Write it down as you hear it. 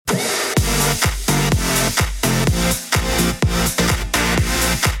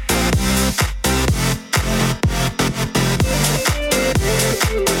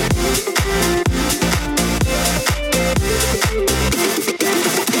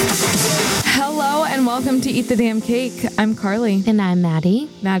welcome to Eat the Damn Cake. I'm Carly. And I'm Maddie.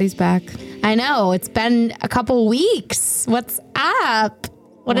 Maddie's back. I know. It's been a couple weeks. What's up?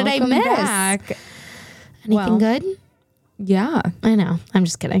 What did I miss? Back. Anything good? Yeah. I know. I'm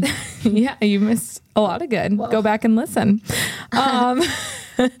just kidding. Yeah, you missed a lot of good. Whoa. Go back and listen.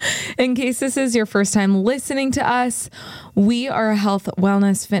 In case this is your first time listening to us, we are a health,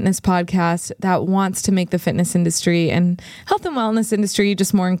 wellness, fitness podcast that wants to make the fitness industry and health and wellness industry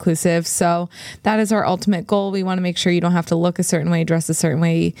just more inclusive. So that is our ultimate goal. We want to make sure you don't have to look a certain way, dress a certain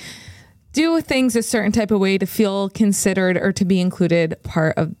way, do things a certain type of way to feel considered or to be included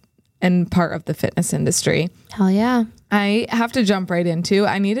part of the fitness industry. Hell yeah. I have to jump right into,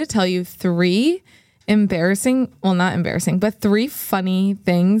 I need to tell you three three funny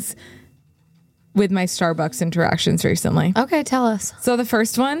things with my Starbucks interactions recently. Okay, tell us. So the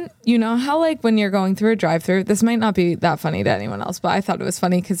first one, you know how like when you're going through a drive-thru, this might not be that funny to anyone else, but I thought it was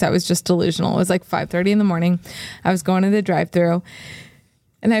funny because I was just delusional. It was like 5:30 in the morning. I was going to the drive-thru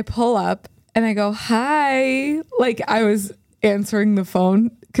and I pull up and I go, hi. Like I was answering the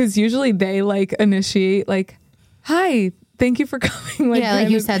phone because usually they like initiate like, hi, thank you for coming. Like, yeah, like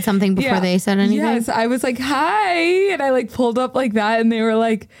you said something before they said anything. Yes, I was like, hi. And I like pulled up like that and they were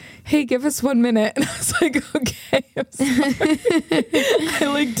like, hey, give us 1 minute. And I was like, okay, I'm sorry.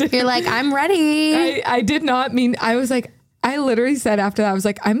 You're like, I'm ready. I did not mean, I was like, I literally said after that, I was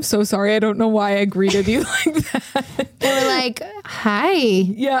like, I'm so sorry. I don't know why I greeted you like that. They were like, hi.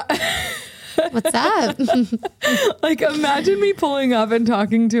 Yeah. What's up? Like, imagine me pulling up and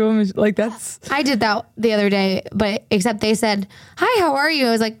talking to him. Like, that's... I did that the other day, but except they said, hi, how are you?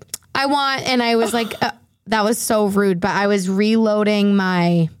 I was like, and I was like, that was so rude, but I was reloading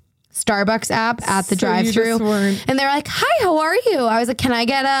my Starbucks app at the drive-thru. And they're like, hi, how are you? I was like, can I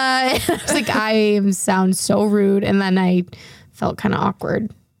get I was like, I sound so rude. And then I felt kind of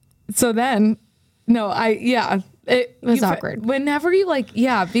awkward. So then, it was awkward. Whenever you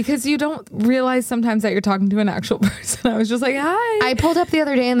because you don't realize sometimes that you're talking to an actual person. I was just like, hi. I pulled up the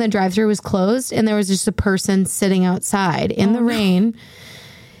other day and the drive-thru was closed and there was just a person sitting outside in the rain.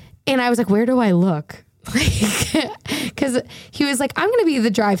 And I was like, where do I look? Because he was like, I'm going to be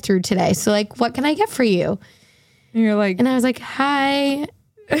the drive-thru today. So like, what can I get for you? And you're like, and I was like, hi.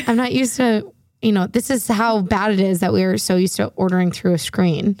 I'm not used to, this is how bad it is that we're so used to ordering through a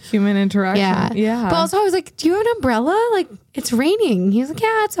screen. Human interaction. Yeah. But also I was like, do you have an umbrella? Like, it's raining. He was like,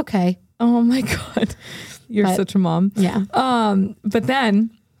 yeah, it's okay. Oh my God. You're such a mom. Yeah. But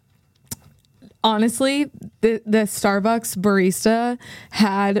then, honestly, the Starbucks barista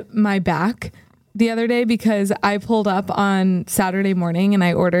had my back the other day because I pulled up on Saturday morning and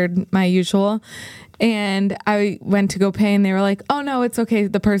I ordered my usual. And I went to go pay and they were like, oh no, it's okay.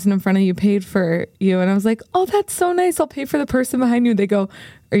 The person in front of you paid for you. And I was like, oh, that's so nice. I'll pay for the person behind you. They go,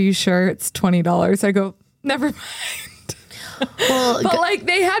 are you sure it's $20? I go, never mind. Well, but like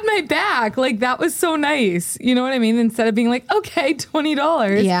they had my back. Like that was so nice. You know what I mean? Instead of being like, okay,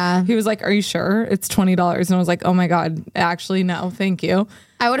 $20. Yeah. He was like, are you sure it's $20? And I was like, oh my God, actually, no, thank you.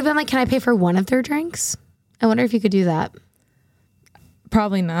 I would have been like, can I pay for one of their drinks? I wonder if you could do that.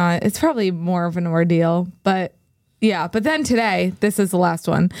 Probably not. It's probably more of an ordeal, but yeah. But then today, this is the last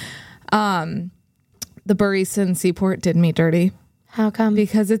one. The barista in Seaport did me dirty. How come?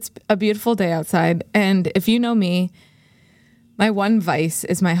 Because it's a beautiful day outside. And if you know me, my one vice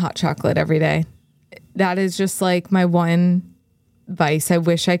is my hot chocolate every day. That is just like my one vice. I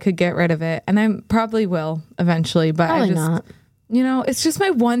wish I could get rid of it. And I probably will eventually, but probably not. It's just my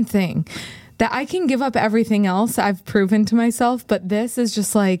one thing. That I can give up everything else. I've proven to myself, but this is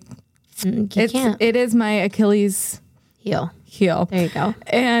just like it is my Achilles heel. There you go.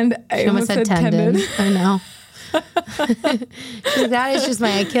 And I almost said tendon. I know. That is just my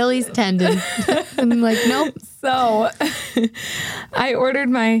Achilles tendon. I'm like, nope. So I ordered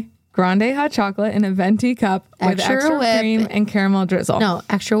my grande hot chocolate in a venti cup with extra cream and caramel drizzle. No,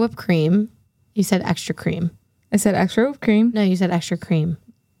 extra whipped cream. You said extra cream. I said extra whipped cream. No, you said extra cream.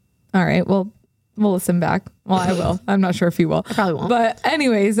 All right. Well, we'll listen back. Well, I will. I'm not sure if you will. I probably won't. But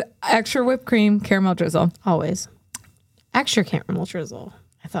anyways, extra whipped cream, caramel drizzle. Always. Extra caramel drizzle.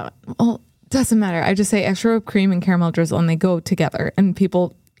 I thought. Well, doesn't matter. I just say extra whipped cream and caramel drizzle and they go together and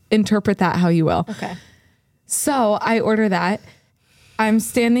people interpret that how you will. Okay. So I order that. I'm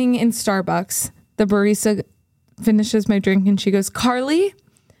standing in Starbucks. The barista finishes my drink and she goes, Carly?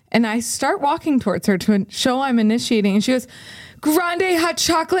 And I start walking towards her to show I'm initiating. And she goes, grande hot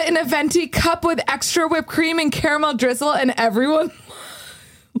chocolate in a venti cup with extra whipped cream and caramel drizzle. And everyone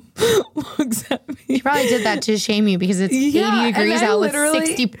looks at me. She probably did that to shame you because it's 80 degrees out with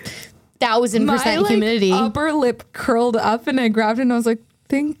 60,000% humidity. My upper lip curled up and I grabbed it and I was like,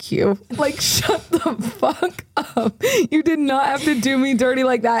 thank you. Like, shut the fuck up. You did not have to do me dirty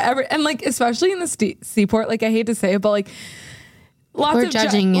like that ever. And like, especially in the seaport, like, I hate to say it, but like, lots of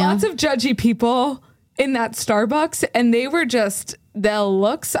judgy people in that Starbucks, and they were just the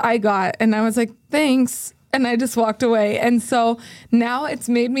looks I got, and I was like, thanks, and I just walked away. And so now it's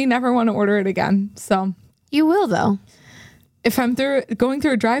made me never want to order it again. So you will, though, if I'm going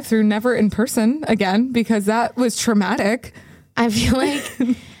through a drive-through, never in person again, because that was traumatic. I feel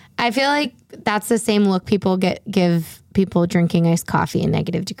like that's the same look people give people drinking iced coffee in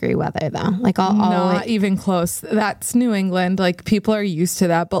negative degree weather, though. Like, not even close. That's New England. Like, people are used to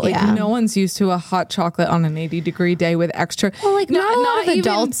that, but like, no one's used to a hot chocolate on an 80-degree day with extra. Well, like, not a lot of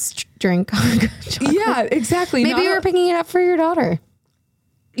adults drink chocolate. Yeah, exactly. Maybe you were picking it up for your daughter.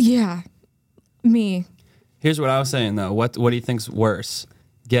 Yeah, me. Here's what I was saying though. What do you think's worse,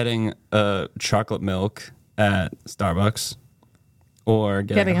 getting a chocolate milk at Starbucks, or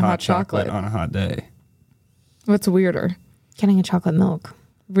getting a hot chocolate on a hot day? What's weirder? Getting a chocolate milk.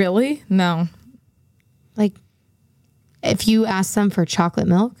 Really? No. Like, if you ask them for chocolate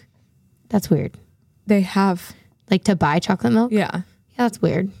milk, that's weird. They have. Like, to buy chocolate milk? Yeah. Yeah, that's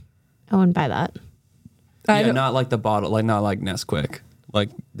weird. I wouldn't buy that. Not like the bottle, like not like Nesquik. Like,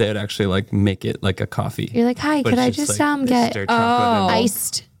 they'd actually like make it like a coffee. You're like, hi, could I just like, get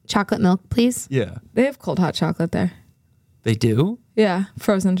iced chocolate milk, please? Yeah. They have cold hot chocolate there. They do? Yeah.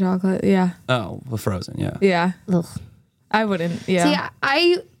 Frozen chocolate. Yeah. Oh, well, frozen. Yeah. Yeah. Ugh. I wouldn't. Yeah.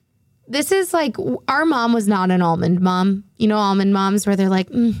 See, this is like, our mom was not an almond mom. You know, almond moms where they're like,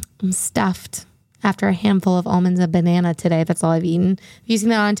 I'm stuffed after a handful of almonds and banana today. That's all I've eaten. Have you seen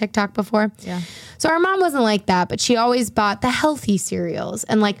that on TikTok before? Yeah. So our mom wasn't like that, but she always bought the healthy cereals.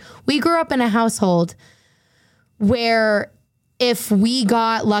 And like, we grew up in a household where if we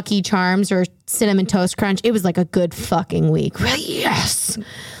got Lucky Charms or Cinnamon Toast Crunch, it was like a good fucking week. Yes.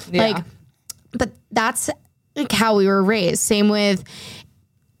 Yeah. Like, but that's like how we were raised. Same with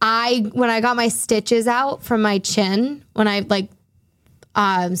when I got my stitches out from my chin, when I like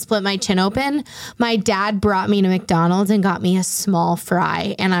split my chin open, my dad brought me to McDonald's and got me a small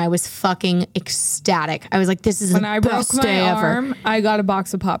fry, and I was fucking ecstatic. I was like, this is when the I best broke my day arm, ever. I got a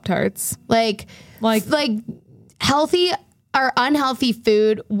box of Pop-Tarts. Like healthy or unhealthy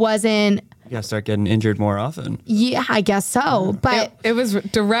food wasn't. You gotta start getting injured more often. Yeah, I guess so. But it was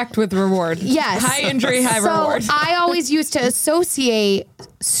direct with reward. Yes. High injury, high reward. I always used to associate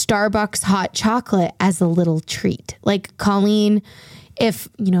Starbucks hot chocolate as a little treat. Like Colleen, if,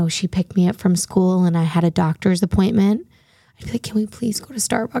 she picked me up from school and I had a doctor's appointment, I'd be like, can we please go to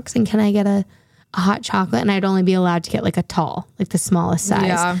Starbucks and can I get a hot chocolate? And I'd only be allowed to get like a tall, like the smallest size.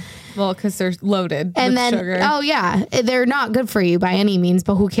 Yeah. Well, because they're loaded with sugar. Oh yeah, they're not good for you by any means,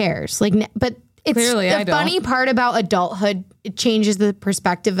 but who cares? Like, but it's Clearly, the funny part about adulthood. It changes the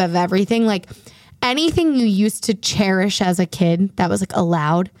perspective of everything. Like anything you used to cherish as a kid that was like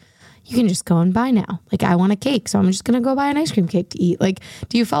allowed, you can just go and buy now. Like, I want a cake, so I'm just gonna go buy an ice cream cake to eat. Like,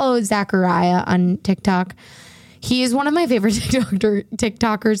 do you follow Zachariah on TikTok? He is one of my favorite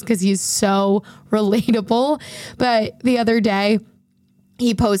TikTokers because he's so relatable. But the other day,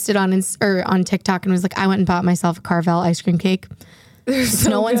 he posted on TikTok and was like, I went and bought myself a Carvel ice cream cake. It's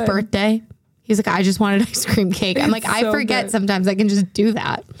no one's birthday. He's like, I just wanted ice cream cake. I'm like, I forget sometimes I can just do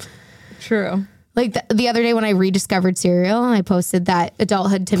that. True. Like the other day when I rediscovered cereal, and I posted that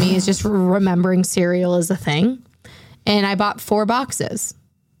adulthood to me is just remembering cereal as a thing. And I bought 4 boxes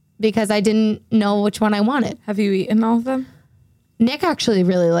because I didn't know which one I wanted. Have you eaten all of them? Nick actually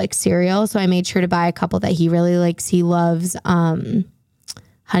really likes cereal, so I made sure to buy a couple that he really likes. He loves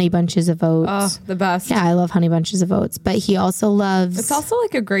Honey Bunches of Oats. Oh, the best. Yeah, I love Honey Bunches of Oats, but he also loves... It's also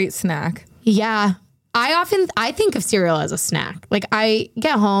like a great snack. Yeah. I think of cereal as a snack. Like, I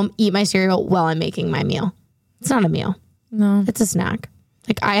get home, eat my cereal while I'm making my meal. It's not a meal. No. It's a snack.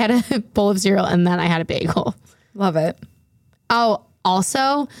 Like, I had a bowl of cereal and then I had a bagel. Love it. Oh,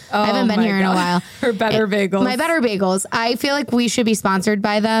 also, I haven't been here in a while. Her Better Bagels. My Better Bagels. I feel like we should be sponsored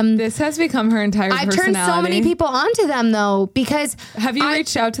by them. This has become her entire personality. I've turned so many people onto them, though, because... Have you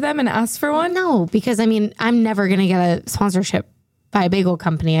reached out to them and asked for one? No, because, I'm never going to get a sponsorship by a bagel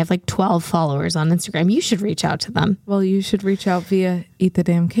company. I have like 12 followers on Instagram. You should reach out to them. Well, you should reach out via Eat the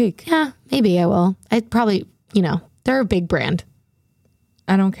Damn Cake. Yeah, maybe I will. I'd probably, they're a big brand.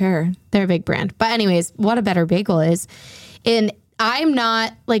 I don't care. They're a big brand. But anyways, what a Better Bagel is. And I'm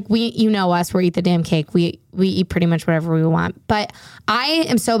not like, us, we're Eat the Damn Cake. We eat pretty much whatever we want. But I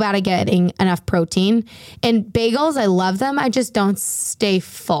am so bad at getting enough protein. And bagels, I love them. I just don't stay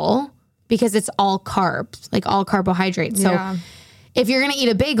full because it's all carbs, like all carbohydrates. So if you're going to eat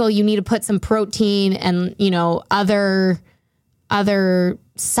a bagel, you need to put some protein and, other other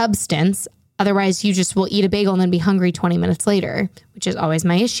substance. Otherwise, you just will eat a bagel and then be hungry 20 minutes later, which is always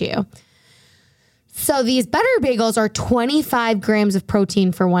my issue. So these Better Bagels are 25 grams of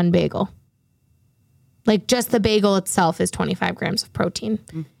protein for one bagel. Like just the bagel itself is 25 grams of protein.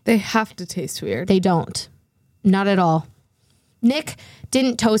 They have to taste weird. They don't. Not at all. Nick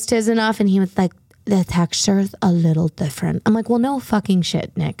didn't toast his enough and he was like, the texture's a little different. I'm like, well, no fucking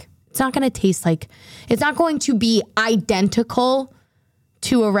shit, Nick. It's not going to taste like, it's not going to be identical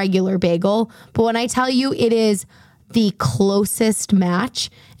to a regular bagel. But when I tell you it is the closest match,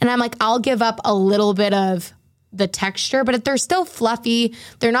 and I'm like, I'll give up a little bit of the texture, but if they're still fluffy,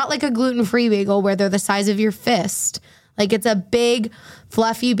 they're not like a gluten-free bagel where they're the size of your fist. Like it's a big,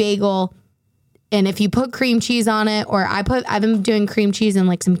 fluffy bagel. And if you put cream cheese on it, or I've been doing cream cheese and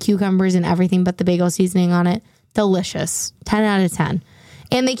like some cucumbers and everything but the bagel seasoning on it, delicious. 10 out of 10.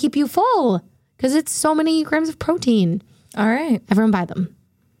 And they keep you full because it's so many grams of protein. All right. Everyone buy them.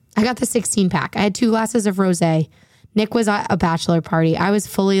 I got the 16 pack. I had 2 glasses of rosé. Nick was at a bachelor party. I was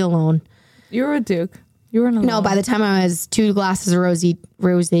fully alone. You were with Duke. You weren't alone. No, by the time I was 2 glasses of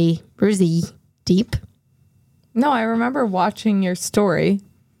rosé deep. No, I remember watching your story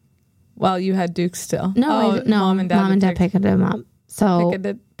while you had Duke still. No, Mom and Dad picked him up. So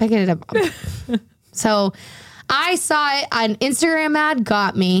picked it up. So I saw it, an Instagram ad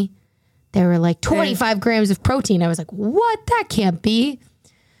got me. They were like 25 grams of protein. I was like, what? That can't be.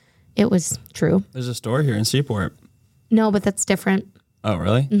 It was true. There's a store here in Seaport. No, but that's different. Oh,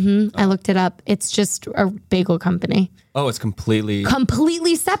 really? Mm-hmm. I looked it up. It's just a bagel company. Oh, it's completely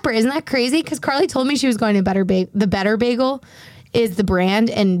separate. Isn't that crazy? Because Carly told me she was going to the Better Bagel is the brand,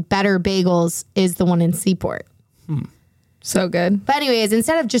 and Better Bagels is the one in Seaport. So good. But anyways,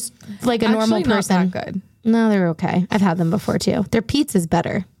 instead of just like a normal person, not that good. No, they're okay. I've had them before too. Their pizza's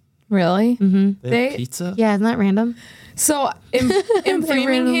better. Really? Mm-hmm. They have pizza? Yeah, isn't that random? So in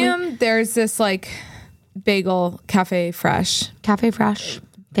Framingham, there's this like bagel Cafe Fresh. Cafe Fresh.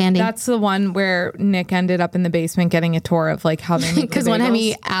 Bandy. That's the one where Nick ended up in the basement getting a tour of like how they make because one time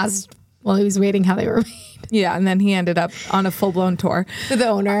he asked while he was waiting how they were made. Yeah, and then he ended up on a full-blown tour with the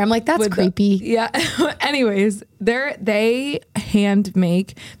owner. I'm like, that's creepy. Yeah. Anyways, they hand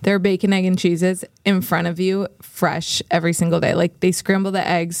make their bacon, egg, and cheeses in front of you fresh every single day. Like they scramble the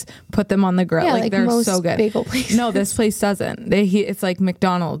eggs, put them on the grill. Yeah, like they're most so good. Bagel places. No, this place doesn't. It's like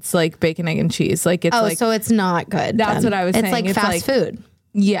McDonald's, like bacon, egg, and cheese. Like it's like, so it's not good. That's what I was saying. It's like fast food.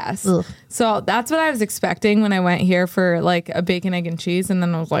 Yes. Ugh. So that's what I was expecting when I went here for like a bacon, egg, and cheese. And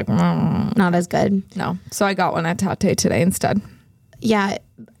then I was like, not as good. No. So I got one at Tate today instead. Yeah.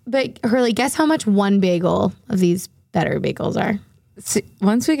 But Hurley, guess how much one bagel of these Better Bagels are? See,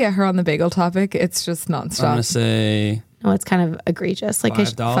 once we get her on the bagel topic, it's just nonstop. I'm going to say... No, it's kind of egregious. Like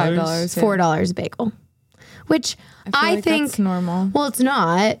 $5? $4 a bagel. Which I think... that's normal. Well, it's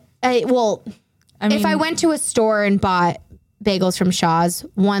not. If I went to a store and bought bagels from Shaw's,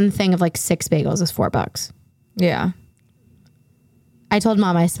 one thing of like 6 bagels is $4. Yeah. I told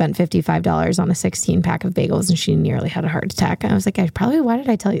Mom I spent $55 on a 16 pack of bagels and she nearly had a heart attack. I was like, why did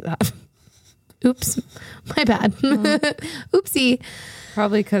I tell you that? Oops, my bad. Oopsie.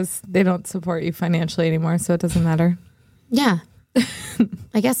 Probably because they don't support you financially anymore, so it doesn't matter. Yeah.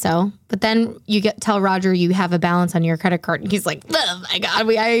 I guess so. But then you tell Roger you have a balance on your credit card and he's like, oh my God,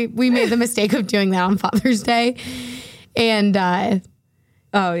 we made the mistake of doing that on Father's Day. And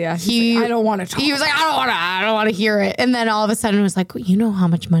oh yeah, I don't want to talk. He was like, I don't want to hear it. And then all of a sudden it was like, you know how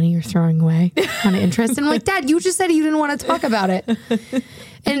much money you're throwing away on interest? And I'm like, Dad, you just said you didn't want to talk about it.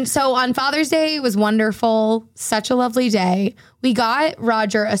 And so on Father's Day, it was wonderful. Such a lovely day. We got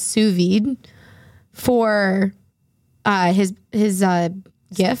Roger a sous vide for his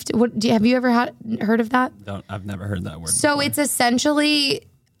gift. Have you ever heard of that? I've never heard that word. So before. It's essentially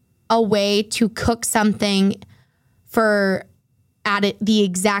a way to cook something at the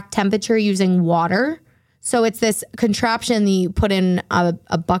exact temperature using water. So it's this contraption that you put in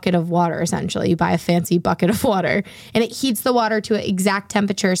a bucket of water, essentially. You buy a fancy bucket of water and it heats the water to an exact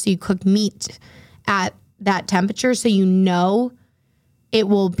temperature. So you cook meat at that temperature. So you know it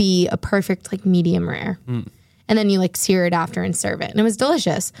will be a perfect like medium rare. And then you like sear it after and serve it. And it was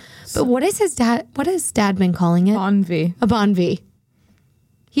delicious. But what has Dad been calling it? Bon V. A Bon V.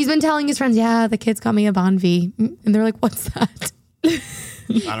 He's been telling his friends, yeah, the kids got me a Bon V. And they're like, what's that?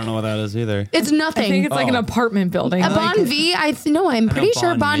 I don't know what that is either. It's nothing. I think it's like an apartment building. A Bon V, I'm pretty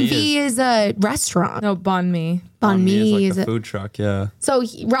sure Bon V is a restaurant. No, Bon Mi. Bon Mi is like a food truck, yeah. So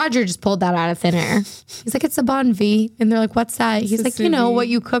Roger just pulled that out of thin air. He's like, it's a Bon V. And they're like, what's that? He's like, you know what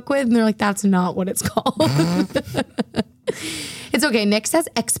you cook with? And they're like, that's not what it's called. It's okay. Nick says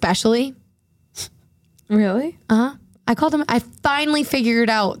especially. Really? I I called him. I finally figured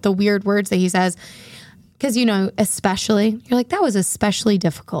out the weird words that he says. Because, you know, especially, you're like, that was especially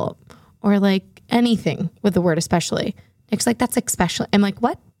difficult. Or like anything with the word especially. Nick's like, that's especially. I'm like,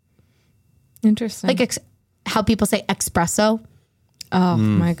 what? Interesting. Like how people say espresso. Oh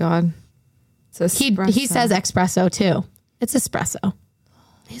my God. It's He says espresso too. It's espresso.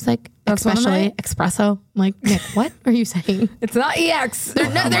 He's like, That's one of especially espresso. I'm like, Nick, what are you saying? It's not EX.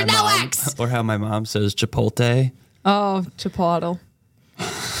 There's no X. Or how my mom says Chipotle. Oh, Chipotle.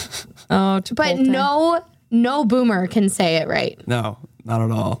 Oh, Chipotle. But no boomer can say it right. No, not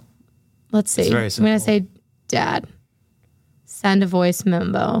at all. Let's see. It's very I'm going to say, Dad, send a voice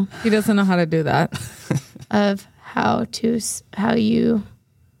memo He doesn't know how to do that. of how you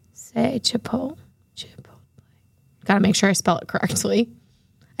say Chipotle. Got to make sure I spell it correctly.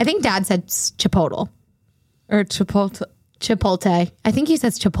 I think Dad said Chipotle. Or Chipotle. Chipotle. I think he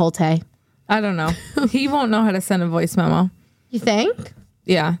says Chipotle. I don't know. He won't know how to send a voice memo. You think?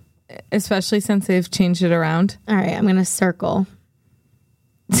 Yeah. Especially since they've changed it around. All right, I'm going to circle.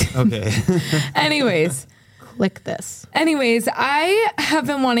 Okay. Anyways, Click this. I have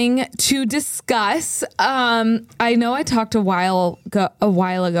been wanting to discuss. I know I talked a while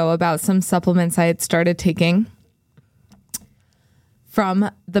ago about some supplements I had started taking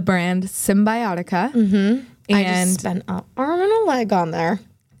from the brand Symbiotica. Mm-hmm. And I just spent an arm and a leg on their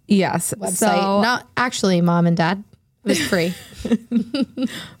yes, website. so Not actually, Mom and Dad. It was free.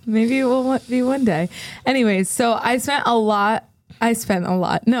 maybe it will be one day. Anyways, so I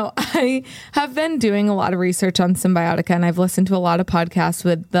have been doing a lot of research on Symbiotica, and I've listened to a lot of podcasts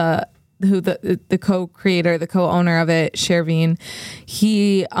with the co-creator, the co-owner of it, Shervin.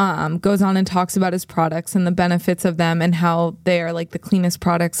 He goes on and talks about his products and the benefits of them and how they are like the cleanest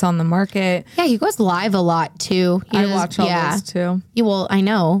products on the market. Yeah, he goes live a lot too. I watch all those too. Well, I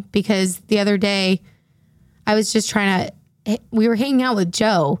know because the other day I was just we were hanging out with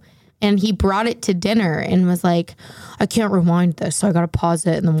Joe and he brought it to dinner and was like, I can't rewind this, so I got to pause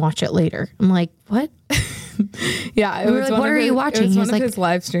it and then watch it later. I'm like, what? Yeah, it We were was like, one what of are his, you watching? It was He one was of like- his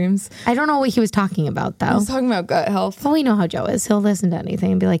live streams. I don't know what he was talking about I though. was talking about gut health. Well, we know how Joe is. He'll listen to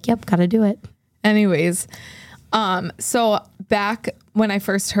anything and be like, yep, got to do it. Anyways, so back when I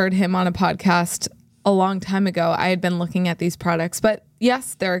first heard him on a podcast a long time ago, I had been looking at these products, but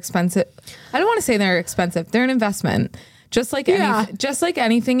yes, they're expensive. I don't want to say they're expensive. They're an investment. Just like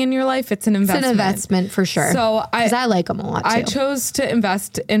anything in your life, it's an investment. It's an investment for sure. So I like them a lot too. I chose to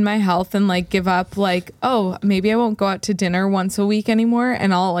invest in my health and like give up like, oh, maybe I won't go out to dinner once a week anymore,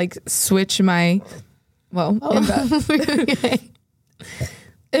 and I'll like switch my invest.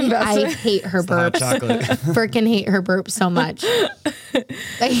 I hate her Hot burps. chocolate. Freaking hate her burps so much.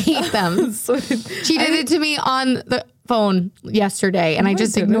 I hate them. She did it to me on the phone yesterday, and I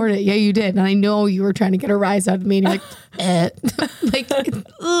just ignored it. Yeah, you did. And I know you were trying to get a rise out of me, and you're like, like,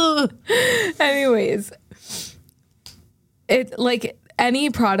 ugh. Anyways, it like any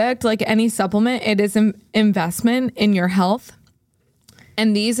product, like any supplement, it is an investment in your health.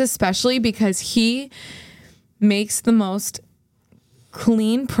 And these especially because he makes the most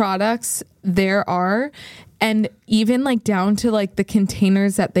clean products there are, and even like down to like the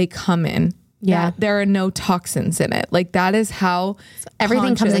containers that they come in. Yeah. There are no toxins in it. Like that is how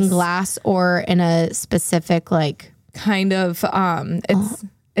Everything comes in conscious glass or in a specific, like, kind of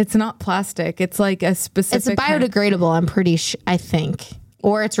it's not plastic. It's like a specific it's biodegradable. I'm pretty I think,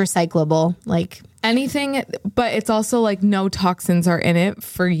 or it's recyclable. Like anything, but it's also like no toxins are in it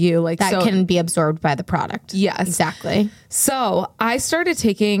for you. Like that can be absorbed by the product. Yes, exactly. So I started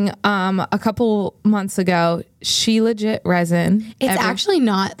taking a couple months ago She Legit resin. It's actually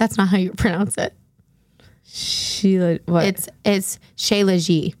not. That's not how you pronounce it. What? It's Shayla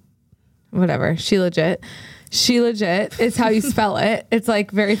G. Whatever. She Legit. She Legit is how you spell it. It's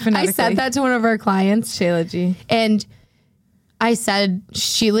like very phonetically. I said that to one of our clients, Shayla G. and I said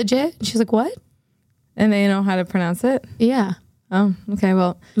She Legit. She's like, what? And they know how to pronounce it. Yeah. Oh, okay.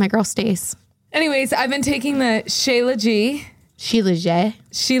 Well, My girl Stace. anyways, I've been taking the Shayla G. She Legit.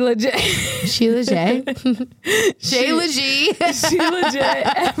 She Legit. She Legit. Shayla G. She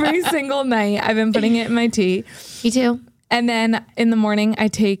Legit every single night. I've been putting it in my tea. Me too. And then in the morning, I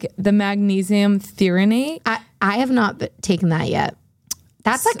take the magnesium threonate. I have not taken that yet.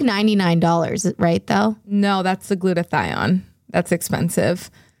 That's like $99, right, though? No, that's the glutathione. That's expensive.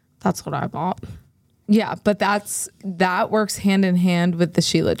 That's what I bought. Yeah, but that works hand in hand with the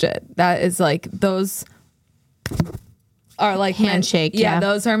She Legit. That is like, those are like Handshake, yeah.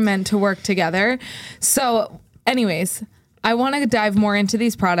 Those are meant to work together. So anyways, I want to dive more into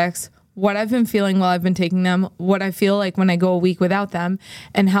these products. what I've been feeling while I've been taking them, what I feel like when I go a week without them,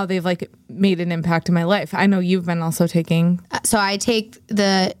 and how they've like made an impact in my life. I know you've been also taking. So I take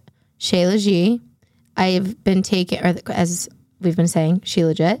the Shilajit. I've been taking, or as we've been saying,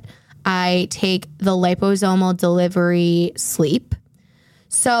 Shilajit. I take the liposomal delivery sleep.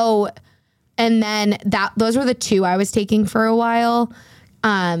 So, and then those were the two I was taking for a while.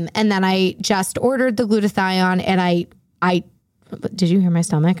 And then I just ordered the glutathione, and I did you hear my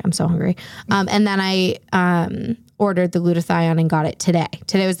stomach? I'm so hungry. And then I ordered the glutathione and got it today.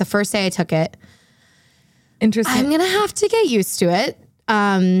 Today was the first day I took it. Interesting. I'm going to have to get used to it.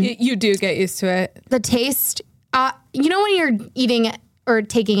 You do get used to it. The taste, you know, when you're eating or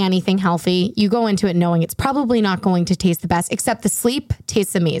taking anything healthy, you go into it knowing it's probably not going to taste the best, except the sleep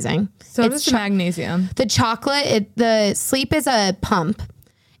tastes amazing. So does the magnesium. The chocolate, the sleep is a pump,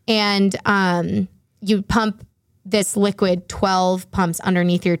 and you pump this liquid 12 pumps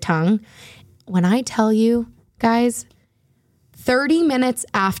underneath your tongue. When I tell you guys, 30 minutes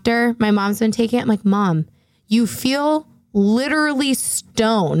after my mom's been taking it, I'm like, Mom, you feel literally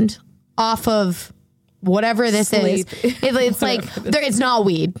stoned off of whatever this Sleep. is. It's like, it's not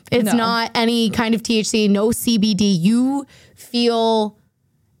weed. It's not any kind of THC, no CBD. You feel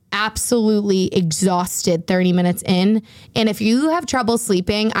absolutely exhausted 30 minutes in. And if you have trouble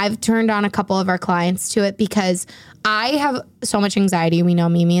sleeping, I've turned on a couple of our clients to it because I have so much anxiety. We know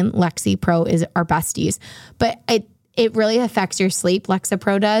Mimi and Lexi Pro is our besties, but it really affects your sleep.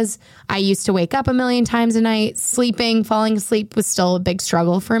 Lexapro does. I used to wake up a million times a night. Falling asleep was still a big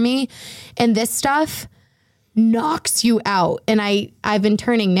struggle for me. And this stuff knocks you out. And I've been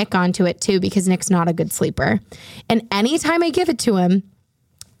turning Nick onto it too, because Nick's not a good sleeper. And anytime I give it to him,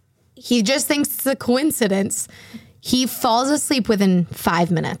 he just thinks it's a coincidence. He falls asleep within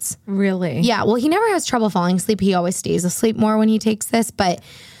 5 minutes. Really? Yeah. Well, he never has trouble falling asleep. He always stays asleep more when he takes this. But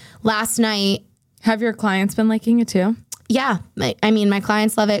last night, have your clients been liking it too? yeah. I mean, my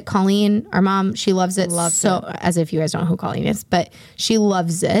clients love it. Colleen, our mom, she loves it. As if you guys don't know who Colleen is, but she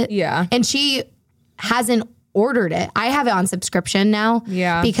loves it. Yeah. And she hasn't ordered it. I have it on subscription now.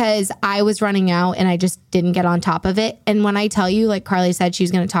 Yeah. Because I was running out and I just didn't get on top of it. And when I tell you, like Carly said,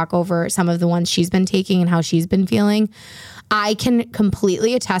 she's going to talk over some of the ones she's been taking and how she's been feeling, I can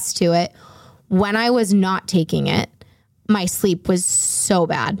completely attest to it. When I was not taking it, my sleep was so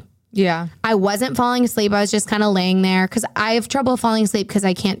bad. Yeah. I wasn't falling asleep. I was just kind of laying there because I have trouble falling asleep because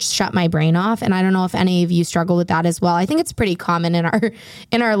I can't shut my brain off. And I don't know if any of you struggle with that as well. I think it's pretty common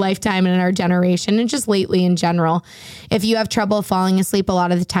in our lifetime and in our generation and just lately in general. If you have trouble falling asleep, a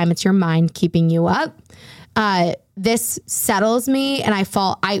lot of the time it's your mind keeping you up. This settles me and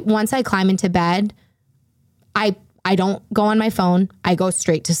once I climb into bed, I don't go on my phone. I go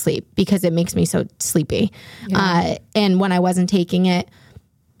straight to sleep because it makes me so sleepy. Yeah. And when I wasn't taking it,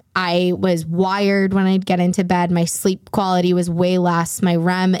 I was wired when I'd get into bed. My sleep quality was way less. My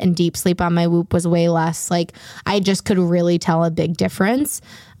REM and deep sleep on my Whoop was way less. Like I just could really tell a big difference.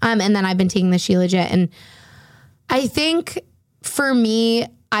 And then I've been taking the Shilajit, and I think for me,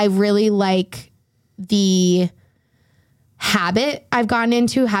 I really like the habit I've gotten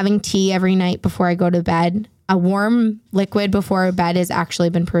into having tea every night before I go to bed. A warm liquid before bed has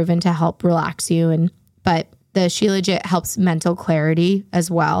actually been proven to help relax you, but the Shilajit helps mental clarity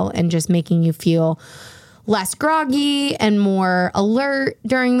as well, and just making you feel less groggy and more alert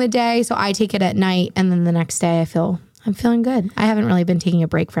during the day. So I take it at night, and then the next day I'm feeling good. I haven't really been taking a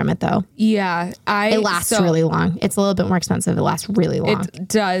break from it though. Yeah. It lasts really long. It's a little bit more expensive. It lasts really long. It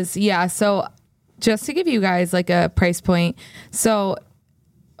does. Yeah. So just to give you guys like a price point. So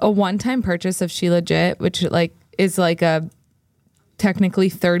a one-time purchase of Shilajit, which like is like a technically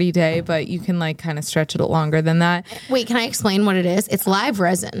 30-day, but you can like kind of stretch it longer than that. Wait, can I explain what it is? It's live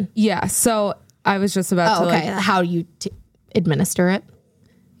resin. Yeah. So I was just about to okay. How do you administer it?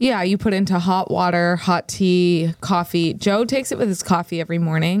 Yeah, you put into hot water, hot tea, coffee. Joe takes it with his coffee every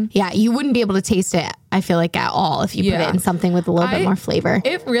morning. Yeah, you wouldn't be able to taste it, I feel like, at all if you put it in something with a little bit more flavor.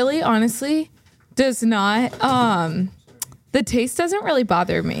 It really, honestly, does not. The taste doesn't really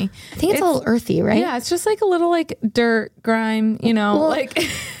bother me. I think it's a little earthy, right? Yeah, it's just like a little like dirt, grime, like...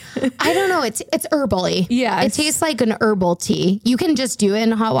 I don't know. It's herbally. Yeah. It tastes like an herbal tea. You can just do it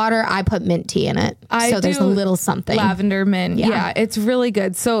in hot water. I put mint tea in it. So there's a little something. Lavender mint. Yeah. It's really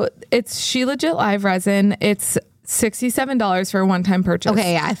good. So it's Shilajit live resin. It's $67 for a one-time purchase.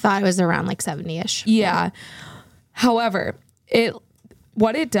 Okay. Yeah, I thought it was around like 70-ish. Yeah. However,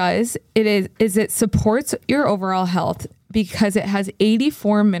 what it does, it supports your overall health because it has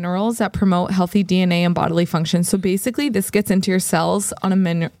 84 minerals that promote healthy DNA and bodily function. So basically this gets into your cells on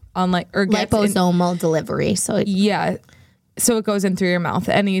liposomal delivery. So so it goes in through your mouth.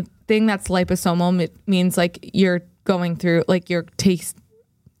 thing that's liposomal means like you're going through, like you're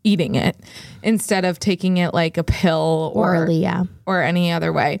eating it instead of taking it like a pill or any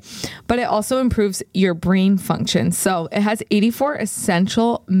other way. But it also improves your brain function. So it has 84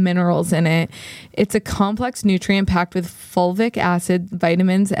 essential minerals in it. It's a complex nutrient packed with fulvic acid,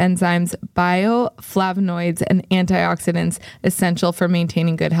 vitamins, enzymes, bioflavonoids, and antioxidants essential for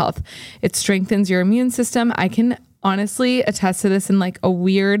maintaining good health. It strengthens your immune system. I can honestly attest to this in like a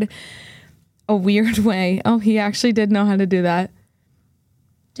weird way. Oh, he actually did know how to do that.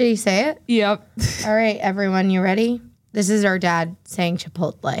 Did he say it? Yep. All right, everyone, you ready? This is our dad saying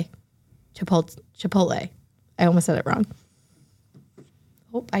Chipotle. Chipotle. I almost said it wrong.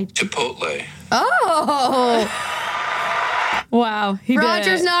 Chipotle. Oh! Wow.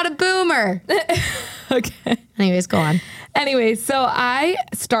 Roger's not a boomer. Okay. Anyways, go on. Anyway, so I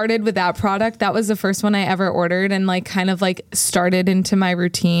started with that product. That was the first one I ever ordered and like kind of like started into my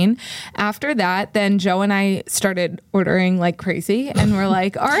routine. After that, then Joe and I started ordering like crazy and we're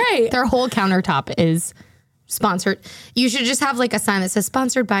like, all right. Their whole countertop is sponsored. You should just have like a sign that says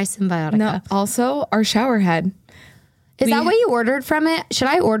sponsored by Symbiotica. No, also our shower head. Is that what you ordered from it? Should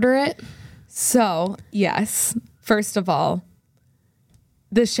I order it? So, yes. First of all,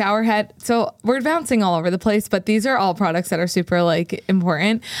 the shower head. So we're bouncing all over the place, but these are all products that are super like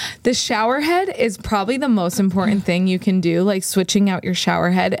important. The shower head is probably the most important thing you can do, like switching out your shower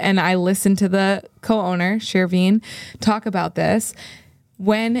head. And I listened to the co-owner, Sherveen, talk about this.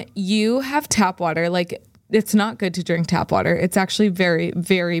 When you have tap water, like it's not good to drink tap water. It's actually very,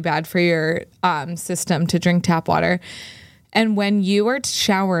 very bad for your system to drink tap water. And when you are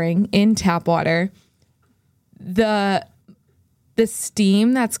showering in tap water, the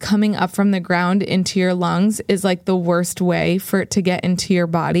steam that's coming up from the ground into your lungs is like the worst way for it to get into your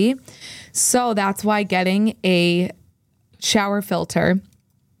body. So that's why getting a shower filter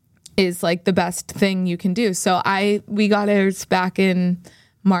is like the best thing you can do. So we got ours back in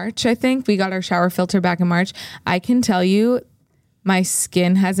March, I think. We got our shower filter back in March. I can tell you my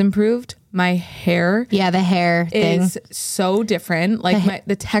skin has improved. My hair. Yeah, the hair thing is so different. Like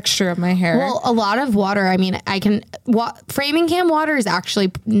the texture of my hair. Well, a lot of water. I mean, Framingham water is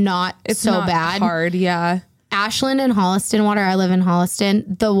actually not so bad. Hard, yeah. Ashland and Holliston water. I live in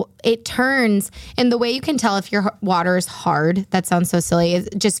Holliston. It turns, and the way you can tell if your water is hard. That sounds so silly. Is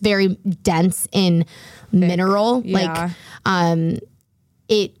just very dense in mineral. Yeah. Like,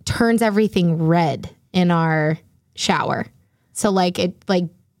 it turns everything red in our shower. So like it like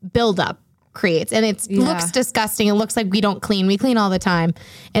buildup creates, and it looks disgusting. It looks like we don't clean. We clean all the time,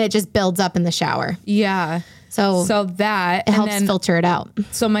 and it just builds up in the shower. Yeah. So that it helps filter it out.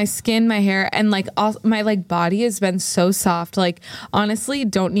 So my skin, my hair, and like my like body has been so soft. Like honestly,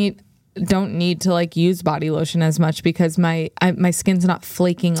 don't need to like use body lotion as much because my skin's not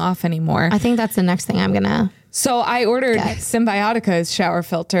flaking off anymore. I think that's the next thing I'm gonna. So I ordered Symbiotica's shower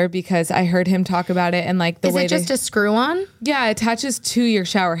filter because I heard him talk about it and like the way. Is it just a screw on? Yeah, it attaches to your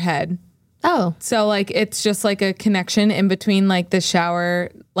shower head. Oh. So like it's just like a connection in between like the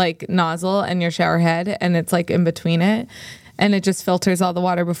shower like nozzle and your shower head, and it's like in between it, and it just filters all the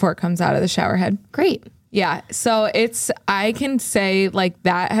water before it comes out of the shower head. Great. Yeah. So I can say like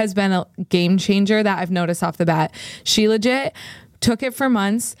that has been a game changer that I've noticed off the bat. She legit took it for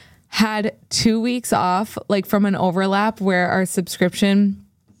months, had 2 weeks off like from an overlap where our subscription,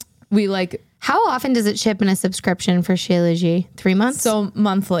 we like. How often does it ship in a subscription for Shayla G? 3 months? So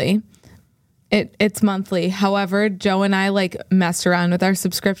monthly. It's monthly. However, Joe and I like messed around with our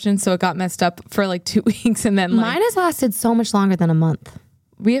subscription, so it got messed up for like 2 weeks, and then like, mine has lasted so much longer than a month.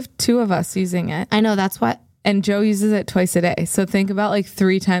 We have 2 of us using it. I know, that's what. And Joe uses it twice a day. So think about like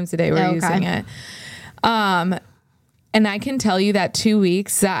 3 times a day we're using it. And I can tell you that 2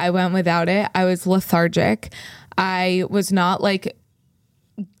 weeks that I went without it, I was lethargic. I was not like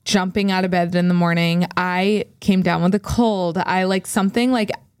jumping out of bed in the morning. I came down with a cold. I like something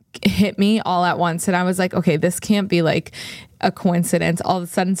like hit me all at once. And I was like, okay, this can't be like a coincidence. All of a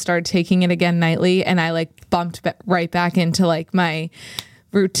sudden started taking it again nightly. And I like bumped right back into like my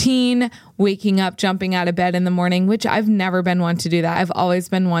routine, waking up, jumping out of bed in the morning, which I've never been one to do that. I've always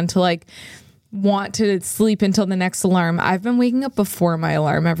been one to like want to sleep until the next alarm. I've been waking up before my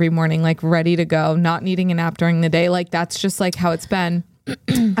alarm every morning, like ready to go, not needing a nap during the day. Like that's just like how it's been.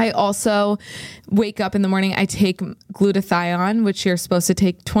 I also wake up in the morning. I take glutathione, which you're supposed to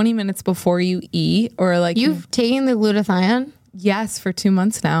take 20 minutes before you eat, or like you've taken the glutathione? Yes, for 2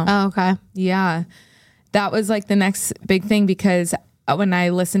 months now. Oh, okay. Yeah. That was like the next big thing because when I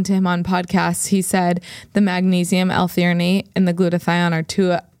listened to him on podcasts, he said the magnesium, L-threonate, and the glutathione are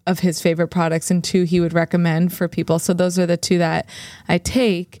 2 of his favorite products and 2 he would recommend for people. So those are the 2 that I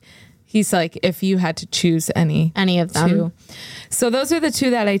take. He's like, if you had to choose any of them. 2. So those are the 2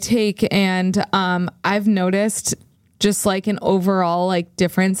 that I take. And I've noticed just like an overall like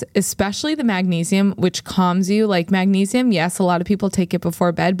difference, especially the magnesium, which calms you. Like magnesium, yes, a lot of people take it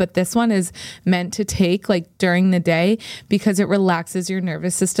before bed, but this one is meant to take like during the day because it relaxes your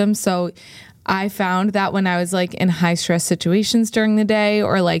nervous system. So I found that when I was like in high stress situations during the day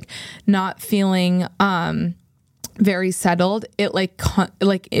or like not feeling very settled, it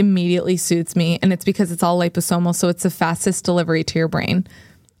like immediately soothes me. And it's because it's all liposomal. So it's the fastest delivery to your brain.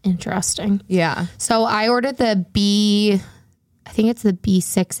 Interesting. Yeah. So I ordered I think it's the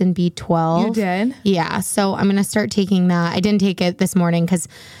B6 and B12. You did? Yeah. So I'm going to start taking that. I didn't take it this morning because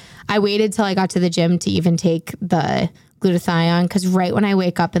I waited till I got to the gym to even take the glutathione. Because right when I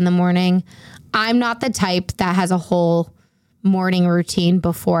wake up in the morning, I'm not the type that has a whole morning routine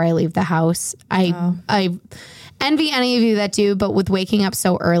before I leave the house. I envy any of you that do, but with waking up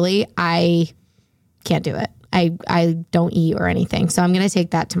so early, I can't do it. I don't eat or anything. So I'm going to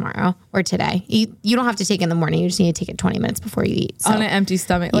take that tomorrow or today. You don't have to take it in the morning. You just need to take it 20 minutes before you eat. So. On an empty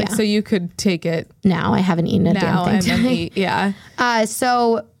stomach. Like, so you could take it now. I haven't eaten a damn thing and today. then eat. Yeah.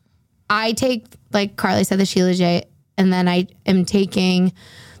 So I take, like Carly said, the Shilajit, and then I am taking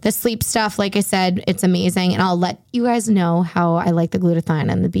the sleep stuff. Like I said, it's amazing. And I'll let you guys know how I like the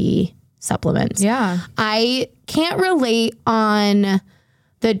glutathione and the B supplements. Yeah. I can't relate on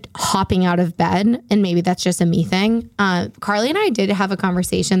the hopping out of bed, and maybe that's just a me thing. Carly and I did have a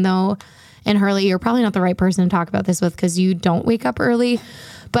conversation though, and Hurley, you're probably not the right person to talk about this with because you don't wake up early,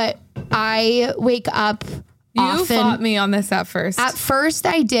 but I wake up often. You fought me on this at first. At first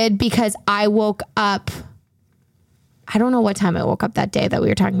I did because I woke up, I don't know what time I woke up that day that we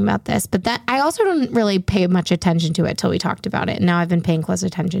were talking about this, but that I also didn't really pay much attention to it till we talked about it. And now I've been paying close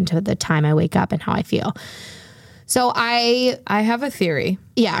attention to the time I wake up and how I feel. So I have a theory.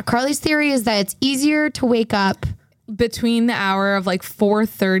 Yeah. Carly's theory is that it's easier to wake up between the hour of like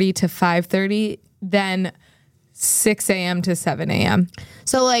 4:30 to 5:30 than 6 a.m. to 7 a.m.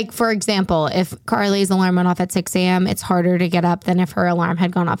 So like, for example, if Carly's alarm went off at 6 a.m., it's harder to get up than if her alarm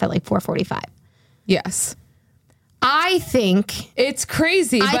had gone off at like 4:45. Yes. I think it's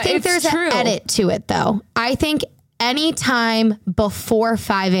crazy. I but think it's there's true. an edit to it though. I think any time before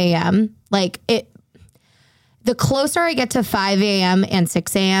 5 a.m., like the closer I get to 5 a.m. and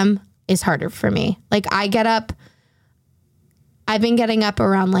 6 a.m. is harder for me. Like I get up, I've been getting up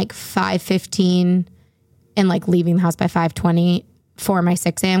around like 5:15 and like leaving the house by 5:20 for my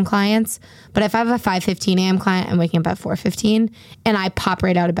 6 a.m. clients. But if I have a 5:15 a.m. client, I'm waking up at 4:15 and I pop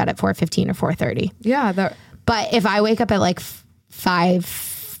right out of bed at 4:15 or 4:30. Yeah. But if I wake up at like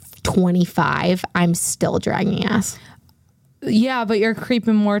 5:25, I'm still dragging ass. Yeah, but you're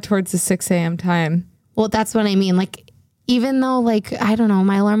creeping more towards the 6 a.m. time. Well, that's what I mean. Like, even though, like, I don't know,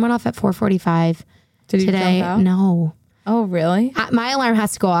 my alarm went off at 4:45 Did you today. jump out? No. Oh, really? My alarm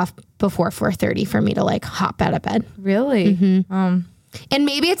has to go off before 4:30 for me to like hop out of bed. Really? Mm-hmm. And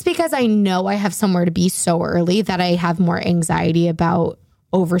maybe it's because I know I have somewhere to be so early that I have more anxiety about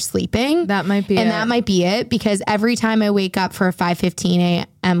oversleeping. That might be that might be it, because every time I wake up for a 5:15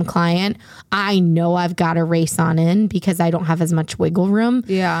 a.m. client, I know I've got to race on in because I don't have as much wiggle room.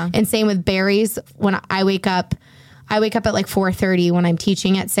 Yeah. And same with Barry's. When I wake up at like 4:30 when I'm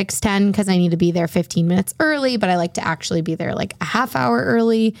teaching at 6:10 because I need to be there 15 minutes early, but I like to actually be there like a half hour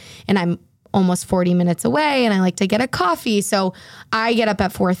early, and I'm almost 40 minutes away, and I like to get a coffee. So I get up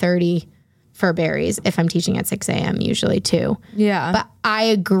at 4:30 for Barry's if I'm teaching at 6 a.m. usually too. Yeah. But I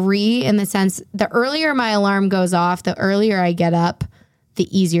agree in the sense, the earlier my alarm goes off, the earlier I get up, the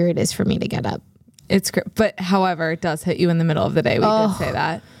easier it is for me to get up. It's great. But however, it does hit you in the middle of the day. We did say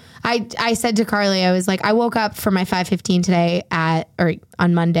that. I said to Carly, I was like, I woke up for my 5:15 today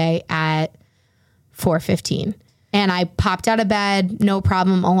on Monday at 4:15. And I popped out of bed, no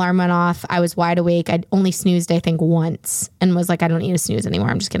problem. Alarm went off. I was wide awake. I'd only snoozed, I think, once and was like, I don't need to snooze anymore.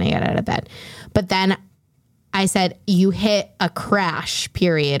 I'm just going to get out of bed. But then I said, you hit a crash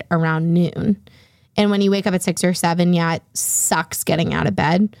period around noon. And when you wake up at 6 or 7, yeah, it sucks getting out of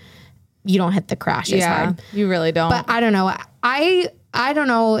bed. You don't hit the crash as hard. You really don't. But I don't know. I don't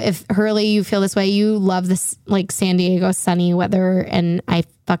know if Hurley, you feel this way. You love this like San Diego sunny weather, and I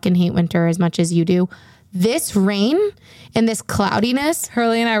fucking hate winter as much as you do. This rain and this cloudiness.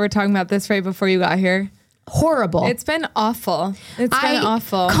 Hurley and I were talking about this right before you got here. Horrible. It's been awful. It's been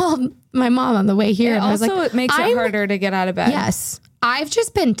awful. I called my mom on the way here. And I was like, it makes it harder to get out of bed. Yes. I've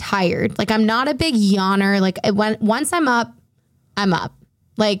just been tired. Like, I'm not a big yawner. Like, once I'm up, I'm up.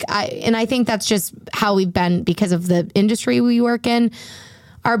 Like, I think that's just how we've been because of the industry we work in.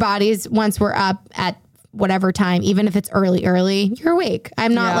 our bodies, once we're up at whatever time, even if it's early, you're awake.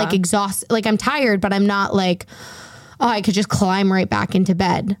 I'm not like exhausted. Like I'm tired, but I'm not like, oh, I could just climb right back into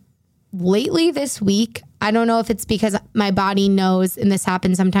bed. Lately this week, I don't know if it's because my body knows, and this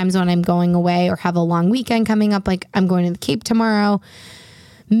happens sometimes when I'm going away or have a long weekend coming up, like I'm going to the Cape tomorrow.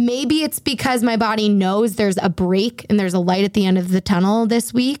 Maybe it's because my body knows there's a break and there's a light at the end of the tunnel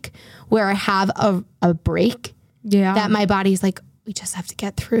this week where I have a break. Yeah. That my body's like, we just have to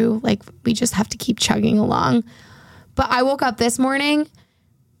get through. Like, we just have to keep chugging along. But I woke up this morning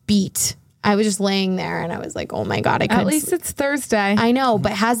beat. I was just laying there and I was like, oh my God, I couldn't. At least it's Thursday. I know,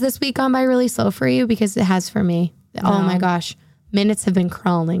 but has this week gone by really slow for you? Because it has for me. No. Oh my gosh. Minutes have been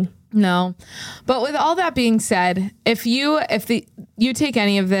crawling. No. But with all that being said, if you take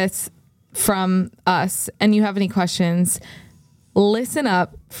any of this from us and you have any questions, listen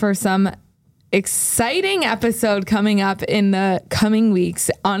up for some exciting episode coming up in the coming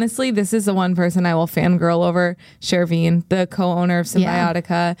weeks. Honestly, this is the one person I will fangirl over, Shervin, the co-owner of Symbiotica.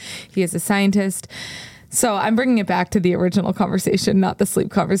 Yeah. He is a scientist. So I'm bringing it back to the original conversation, not the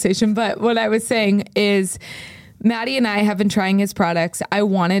sleep conversation. But what I was saying is Maddie and I have been trying his products. I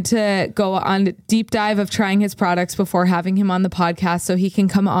wanted to go on a deep dive of trying his products before having him on the podcast so he can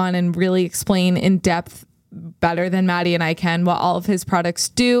come on and really explain in depth better than Maddie and I can what all of his products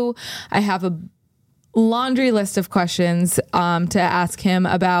do. I have a laundry list of questions to ask him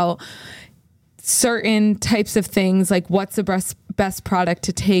about certain types of things, like what's the best product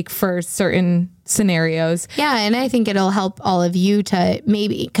to take for certain scenarios. Yeah, and I think it'll help all of you to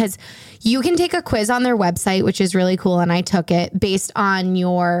maybe, because you can take a quiz on their website, which is really cool, and I took it based on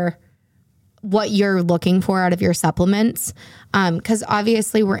what you're looking for out of your supplements. Because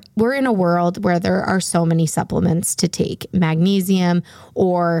obviously we're in a world where there are so many supplements to take, magnesium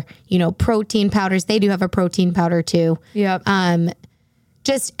or, protein powders. They do have a protein powder too. Yep.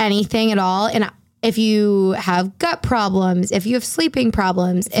 Just anything at all. And if you have gut problems, if you have sleeping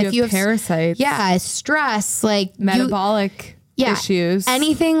problems, if you have parasites, stress, like metabolic issues,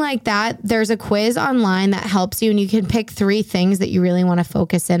 anything like that, there's a quiz online that helps you, and you can pick 3 things that you really want to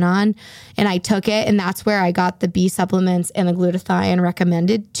focus in on. And I took it, and that's where I got the B supplements and the glutathione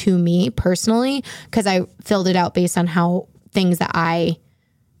recommended to me personally, because I filled it out based on how things that I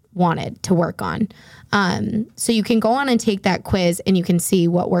wanted to work on. So you can go on and take that quiz and you can see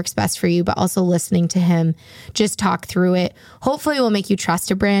what works best for you, but also listening to him just talk through it. Hopefully it will make you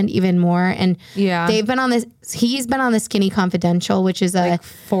trust a brand even more. And he's been on the Skinny Confidential, which is like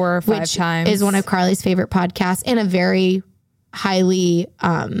 4 or 5 times, is one of Carly's favorite podcasts and a very highly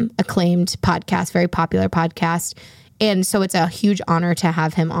acclaimed podcast, very popular podcast. And so it's a huge honor to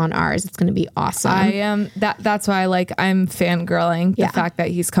have him on ours. It's going to be awesome. That's why I'm fangirling the fact that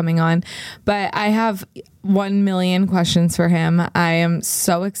he's coming on. But I have 1 million questions for him. I am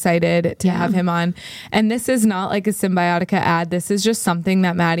so excited to have him on. And this is not like a Symbiotica ad. This is just something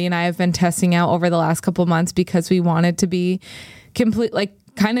that Maddie and I have been testing out over the last couple months because we wanted to be complete, like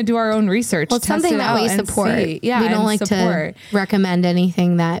kind of do our own research. Well, it's something that we support. Yeah, we don't like to recommend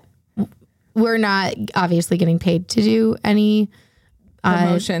anything that we're not obviously getting paid to do any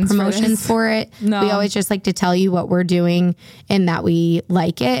promotions for it. No. We always just like to tell you what we're doing and that we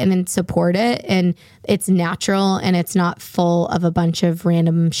like it and then support it. And it's natural and it's not full of a bunch of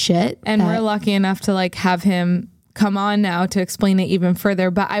random shit. And we're lucky enough to have him come on now to explain it even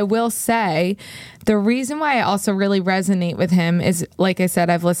further. But I will say the reason why I also really resonate with him is, like I said,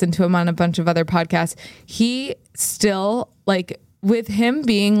 I've listened to him on a bunch of other podcasts. He still with him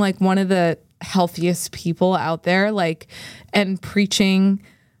being one of the healthiest people out there, and preaching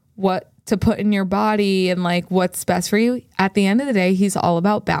what to put in your body and what's best for you. At the end of the day, he's all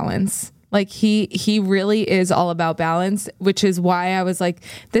about balance. He really is all about balance, which is why I was like,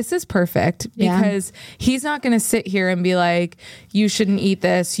 this is perfect because he's not going to sit here and be like, you shouldn't eat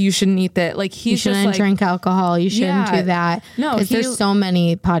this. You shouldn't eat that. You shouldn't drink alcohol. You shouldn't do that. No, because there's so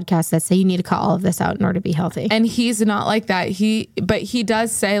many podcasts that say you need to cut all of this out in order to be healthy. And he's not like that. But he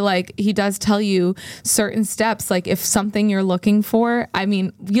does say he does tell you certain steps. If something you're looking for, I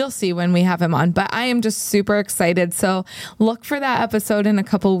mean, you'll see when we have him on, but I am just super excited. So look for that episode in a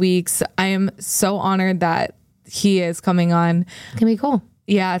couple weeks. I am so honored that he is coming on. It's gonna be cool.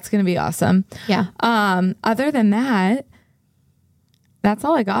 Yeah, it's gonna be awesome. Yeah. Other than that, that's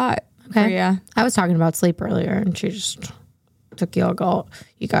all I got for you. I was talking about sleep earlier, and she just took you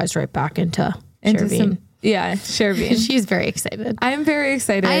guys right back into Shervin. Shervin. She's very excited. I am very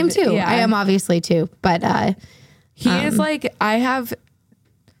excited. I am too. Yeah. I am obviously too. But he is I have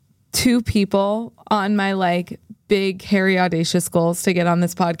 2 people on my big, hairy, audacious goals to get on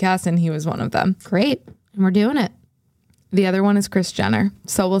this podcast, and he was one of them. Great. And we're doing it. The other one is Kris Jenner.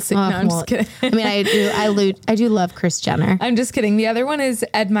 So we'll see. No, I'm just kidding. I mean, I do love Kris Jenner. I'm just kidding. The other one is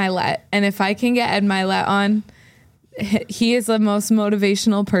Ed Milet. And if I can get Ed Milet on, he is the most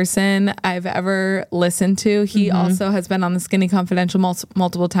motivational person I've ever listened to. He also has been on the Skinny Confidential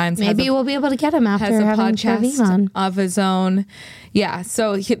multiple times. Maybe we'll be able to get him after has a having podcast Shervin on. of his own. Yeah.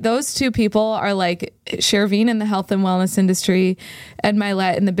 So those two people are like Shervin in the health and wellness industry, Ed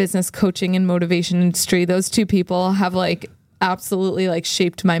Milet in the business coaching and motivation industry. Those two people have like absolutely like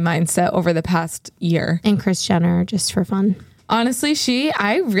shaped my mindset over the past year. And Kris Jenner, just for fun. Honestly,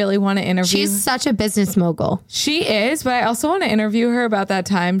 I really want to interview. She's such a business mogul. She is, but I also want to interview her about that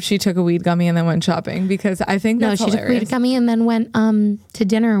time she took a weed gummy and then went shopping, because I think that's hilarious. She took a weed gummy and then went to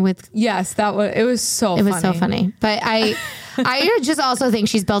dinner with. Yes, it was so funny. It was so funny. But I just also think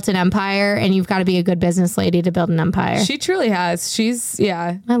she's built an empire, and you've got to be a good business lady to build an empire. She truly has.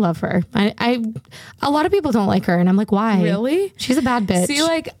 I love her. I a lot of people don't like her, and I'm like, why? Really? She's a bad bitch. See,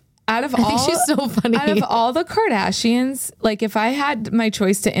 like, I think she's so funny. Out of all the Kardashians, like if I had my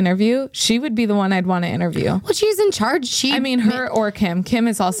choice to interview, she would be the one I'd want to interview. Well, she's in charge. Her or Kim. Kim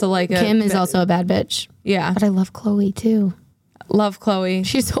is also like Kim is also a bad bitch. Yeah. But I love Khloe too. Love Khloe.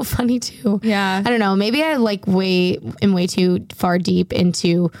 She's so funny too. Yeah. I don't know. Maybe I am way too far deep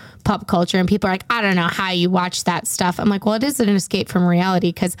into pop culture, and people are like, I don't know how you watch that stuff. I'm like, well, it is an escape from reality,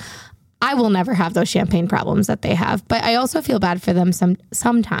 because I will never have those champagne problems that they have. But I also feel bad for them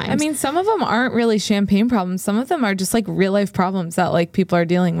sometimes. I mean, some of them aren't really champagne problems. Some of them are just like real life problems that like people are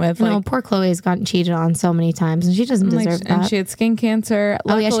dealing with. No, poor Khloe's gotten cheated on so many times, and she doesn't deserve that. And she had skin cancer.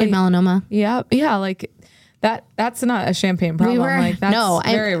 Luckily, she had melanoma. Yeah. Yeah. Like that's not a champagne problem. That's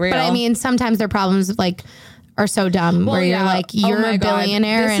very real. But I mean, sometimes their problems are so dumb where you're like, you're a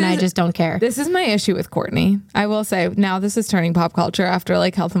billionaire and I just don't care. This is my issue with Kourtney. I will say, now this is turning pop culture after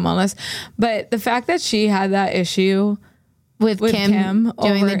like health and wellness, but the fact that she had that issue with Kim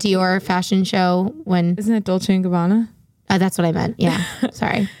doing the Dior fashion show isn't it Dolce & Gabbana? That's what I meant. Yeah.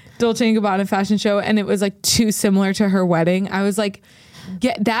 Sorry. Dolce & Gabbana fashion show. And it was like too similar to her wedding. I was like,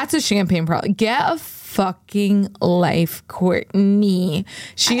 that's a champagne problem. Get a fucking life, Kourtney.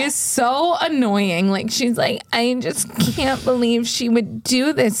 She is so annoying. Like, she's like, I just can't believe she would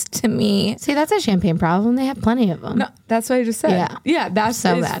do this to me. See, that's a champagne problem. They have plenty of them. No, that's what I just said. Yeah, that's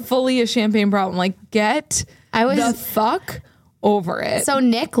so bad. Fully a champagne problem. Like, the fuck over it. So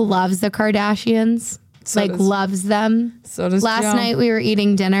Nick loves the Kardashians. Loves them. So does Last Joe. night we were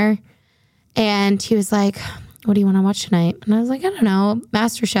eating dinner, and he was like, what do you want to watch tonight? And I was like, I don't know.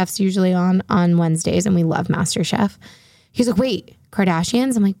 MasterChef's usually on Wednesdays, and we love MasterChef. He's like, wait,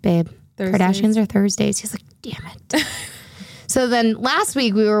 Kardashians? I'm like, babe, Thursdays. Kardashians are Thursdays. He's like, damn it. So then last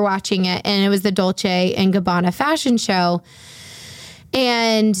week we were watching it, and it was the Dolce & Gabbana fashion show.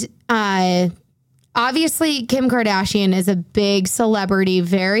 And obviously Kim Kardashian is a big celebrity,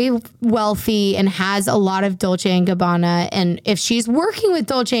 very wealthy, and has a lot of Dolce & Gabbana. And if she's working with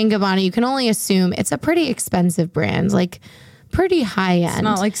Dolce & Gabbana, you can only assume it's a pretty expensive brand, like pretty high end. It's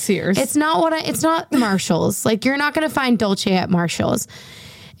not like Sears. It's not Marshalls. Like, you're not going to find Dolce at Marshalls.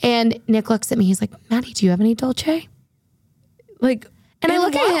 And Nick looks at me. He's like, Maddie, do you have any Dolce? Like, and I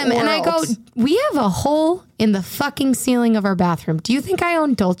look at him and I go, we have a hole in the fucking ceiling of our bathroom. Do you think I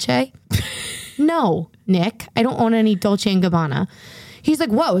own Dolce? No, Nick, I don't own any Dolce & Gabbana. He's like,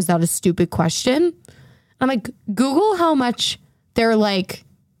 whoa, is that a stupid question? I'm like, Google how much their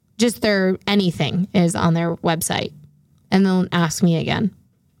anything is on their website. And then ask me again.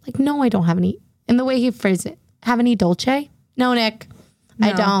 Like, no, I don't have any. And the way he phrased it, have any Dolce? No, Nick, no.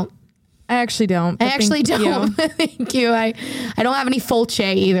 I don't. I actually don't. I actually don't. Thank you. I don't have any Folce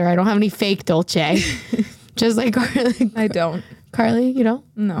either. I don't have any fake Dolce. Just like Carly. I don't. Carly, you don't?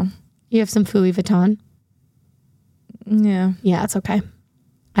 No. You have some Louis Vuitton? Yeah. Yeah, it's okay.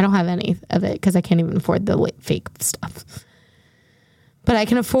 I don't have any of it because I can't even afford the fake stuff. But I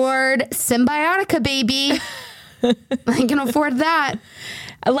can afford Symbiotica, baby. I can afford that.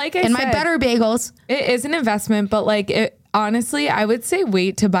 Like I said, my Better Bagels. It is an investment, but honestly, I would say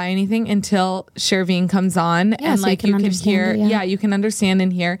wait to buy anything until Shervin comes on, and so you can hear. Yeah, you can understand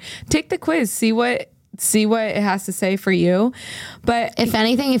and hear. Take the quiz, see what it has to say for you. But if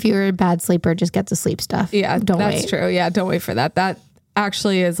anything, if you're a bad sleeper, just get the sleep stuff. Yeah, that's true. Yeah, don't wait for that. That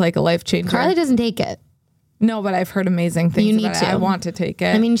actually is like a life changer. Carly doesn't take it. No, but I've heard amazing things. You need to. I want to take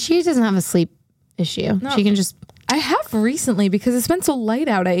it. I mean, she doesn't have a sleep issue. No. She can just. I have recently because it's been so light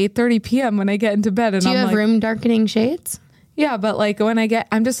out at 8:30 p.m. when I get into bed. And do you have room darkening shades? Yeah, but like when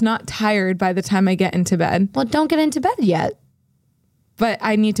I'm just not tired by the time I get into bed. Well, don't get into bed yet. But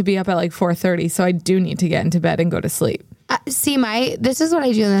I need to be up at like 4:30, so I do need to get into bed and go to sleep. See, this is what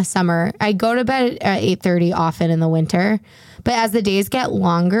I do in the summer. I go to bed at 8:30 often in the winter, but as the days get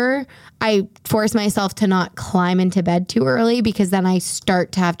longer, I force myself to not climb into bed too early because then I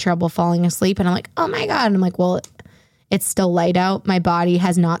start to have trouble falling asleep and I'm like, oh my God. And I'm like, well, it's still light out. My body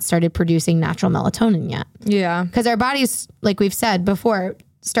has not started producing natural melatonin yet. Yeah. Because our bodies, like we've said before,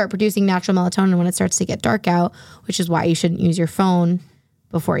 start producing natural melatonin when it starts to get dark out, which is why you shouldn't use your phone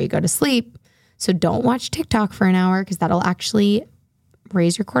before you go to sleep. So don't watch TikTok for an hour because that'll actually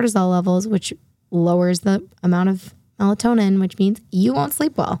raise your cortisol levels, which lowers the amount of melatonin, which means you won't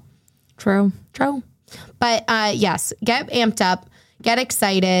sleep well. True. But yes, get amped up, get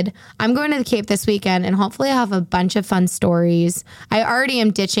excited. I'm going to the Cape this weekend and hopefully I'll have a bunch of fun stories. I already am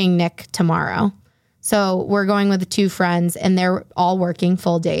ditching Nick tomorrow. So we're going with the 2 friends and they're all working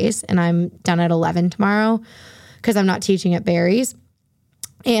full days and I'm done at 11 tomorrow because I'm not teaching at Barry's.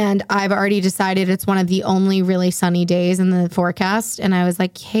 And I've already decided it's one of the only really sunny days in the forecast. And I was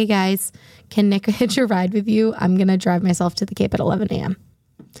like, hey guys, can Nick hitch a ride with you? I'm going to drive myself to the Cape at 11 a.m.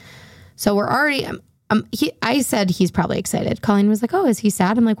 So we're already, I said he's probably excited. Colleen was like, oh, is he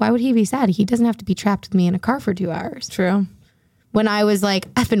sad? I'm like, why would he be sad? He doesn't have to be trapped with me in a car for 2 hours. True. When I was like,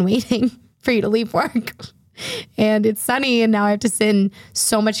 I've been waiting for you to leave work and it's sunny and now I have to sit in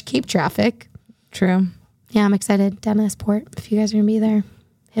so much Cape traffic. True. Yeah, I'm excited. Dennis Port, if you guys are going to be there.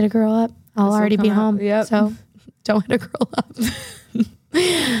 Hit a girl up. I'll already be home. Yep. So don't hit a girl up.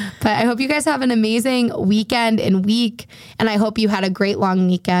 But I hope you guys have an amazing weekend and week. And I hope you had a great long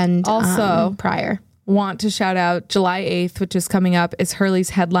weekend Also, prior. Want to shout out July 8th, which is coming up, is Hurley's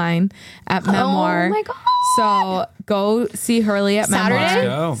headline at Memoir. Oh my God. So go see Hurley at Saturday?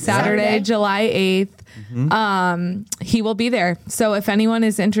 Memoir. Saturday, July 8th. Mm-hmm. He will be there. So if anyone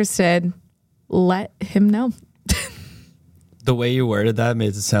is interested, let him know. The way you worded that made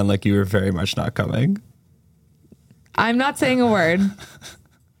it sound like you were very much not coming. I'm not saying a word. Is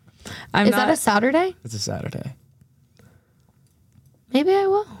that a Saturday? It's a Saturday. Maybe I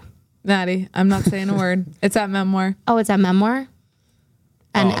will. Maddie, I'm not saying a word. It's at Memoir. Oh, it's at Memoir?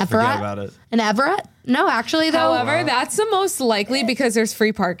 And Forget Everett? about it. And Everett? No, actually, though. However, that's the most likely because there's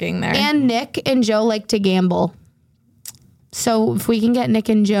free parking there. And Nick and Joe like to gamble. So if we can get Nick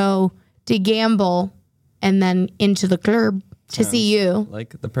and Joe to gamble and then into the club to see you.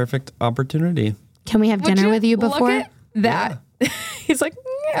 Like the perfect opportunity. Can we have dinner with you before? Look at that. Yeah. He's like,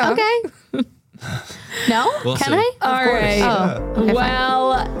 yeah. Okay. No? We'll Can see. I? All right. Oh, okay,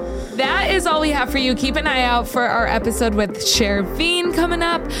 well, that is all we have for you. Keep an eye out for our episode with Chervine coming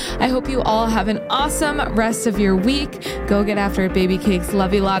up. I hope you all have an awesome rest of your week. Go get after it, baby cakes.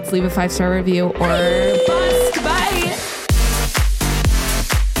 Love you lots. Leave a 5-star review or bust.